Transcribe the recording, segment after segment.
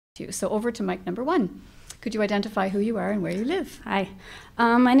you. So over to mic number 1. Could you identify who you are and where you live? Hi,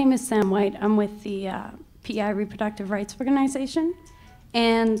 my name is Sam Wight. I'm with the PEI Reproductive Rights Organization,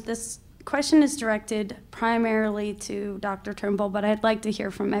 and this question is directed primarily to Dr. Turnbull, but I'd like to hear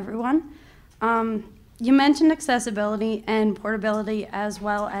from everyone. You mentioned accessibility and portability, as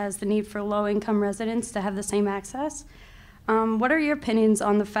well as the need for low-income residents to have the same access. What are your opinions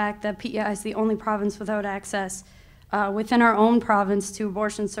on the fact that PEI is the only province without access within our own province to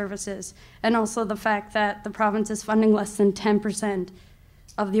abortion services, and also the fact that the province is funding less than 10%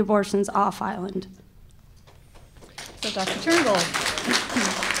 of the abortions off-island? So Dr. Turnbull.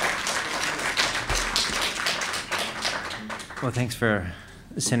 Well, thanks for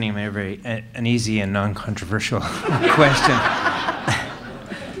sending me an easy and non-controversial question.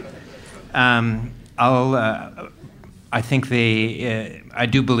 I think I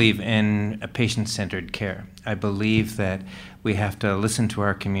do believe in a patient-centered care. I believe that we have to listen to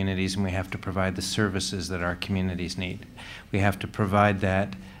our communities and we have to provide the services that our communities need. We have to provide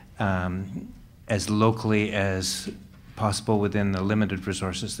that as locally as possible within the limited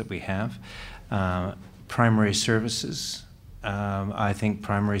resources that we have. Primary services, I think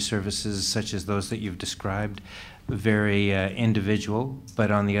primary services such as those that you've described, very individual,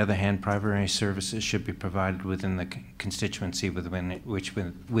 but on the other hand, primary services should be provided within the constituency within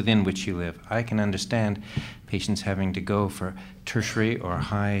which you live. I can understand patients having to go for tertiary or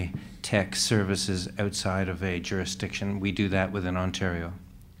high-tech services outside of a jurisdiction. We do that within Ontario.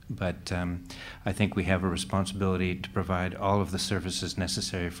 But I think we have a responsibility to provide all of the services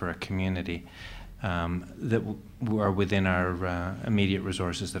necessary for a community that are within our immediate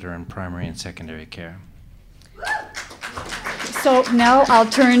resources that are in primary and secondary care. So now I'll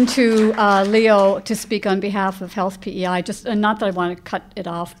turn to Leo to speak on behalf of Health PEI. Just not that I want to cut it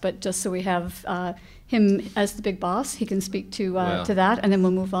off, but just so we have him as the big boss, he can speak to that, and then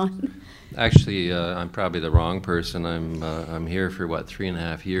we'll move on. Actually, I'm probably the wrong person. I'm here for what,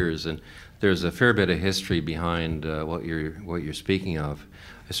 3.5 years, and there's a fair bit of history behind what you're speaking of.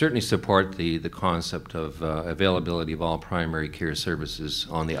 I certainly support the concept of availability of all primary care services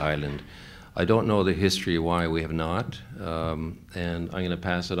on the island. I don't know the history of why we have not, and I'm going to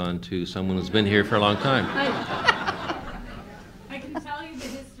pass it on to someone who's been here for a long time. I can tell you the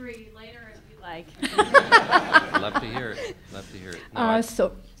history later if you like. Love to hear it. Love to hear it. No,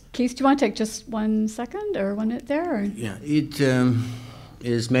 so, Keith, do you want to take just 1 second or 1 minute there? Or? Yeah, it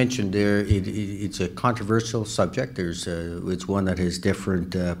is mentioned there. It's a controversial subject. It's one that has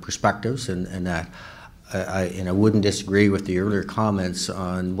different perspectives, and that. I wouldn't disagree with the earlier comments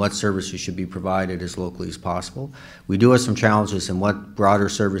on what services should be provided as locally as possible. We do have some challenges in what broader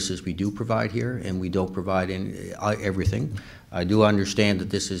services we do provide here, and we don't provide everything. I do understand that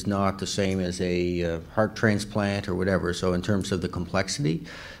this is not the same as a heart transplant or whatever, so in terms of the complexity,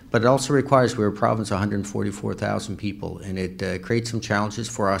 but it also requires, we're a province of 144,000 people, and it creates some challenges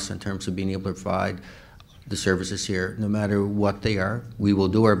for us in terms of being able to provide the services here, no matter what they are. We will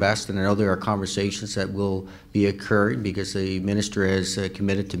do our best, and I know there are conversations that will be occurring because the minister has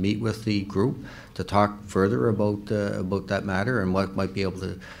committed to meet with the group to talk further about that matter and what might be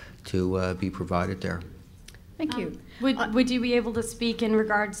able to be provided there. Thank you. Would you be able to speak in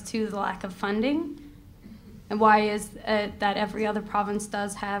regards to the lack of funding? And why is that every other province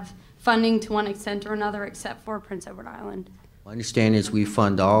does have funding to one extent or another except for Prince Edward Island? My understanding is we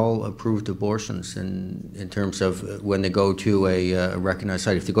fund all approved abortions in terms of when they go to a recognized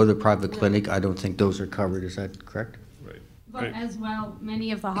site. If they go to a private clinic, I don't think those are covered. Is that correct? right. But as well,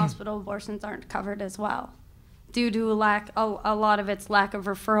 many of the hospital abortions aren't covered as well, due to a lot of its lack of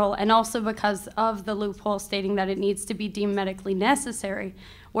referral, and also because of the loophole stating that it needs to be deemed medically necessary,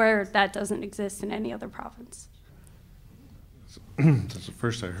 where that doesn't exist in any other province. That's the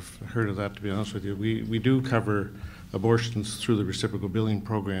first I've heard of that, to be honest with you. We do cover abortions through the reciprocal billing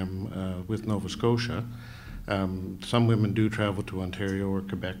program with Nova Scotia. Some women do travel to Ontario or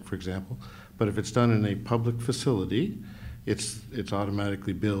Quebec, for example, but if it's done in a public facility, it's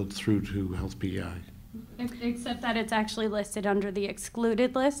automatically billed through to Health PEI. Except that it's actually listed under the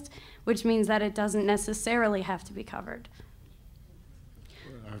excluded list, which means that it doesn't necessarily have to be covered.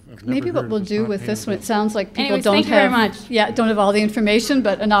 Maybe what we'll do with this one, it sounds like people Anyways, don't thank you have, very much. Yeah, don't have all the information,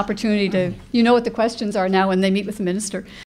 but an opportunity to, you know what the questions are now when they meet with the minister.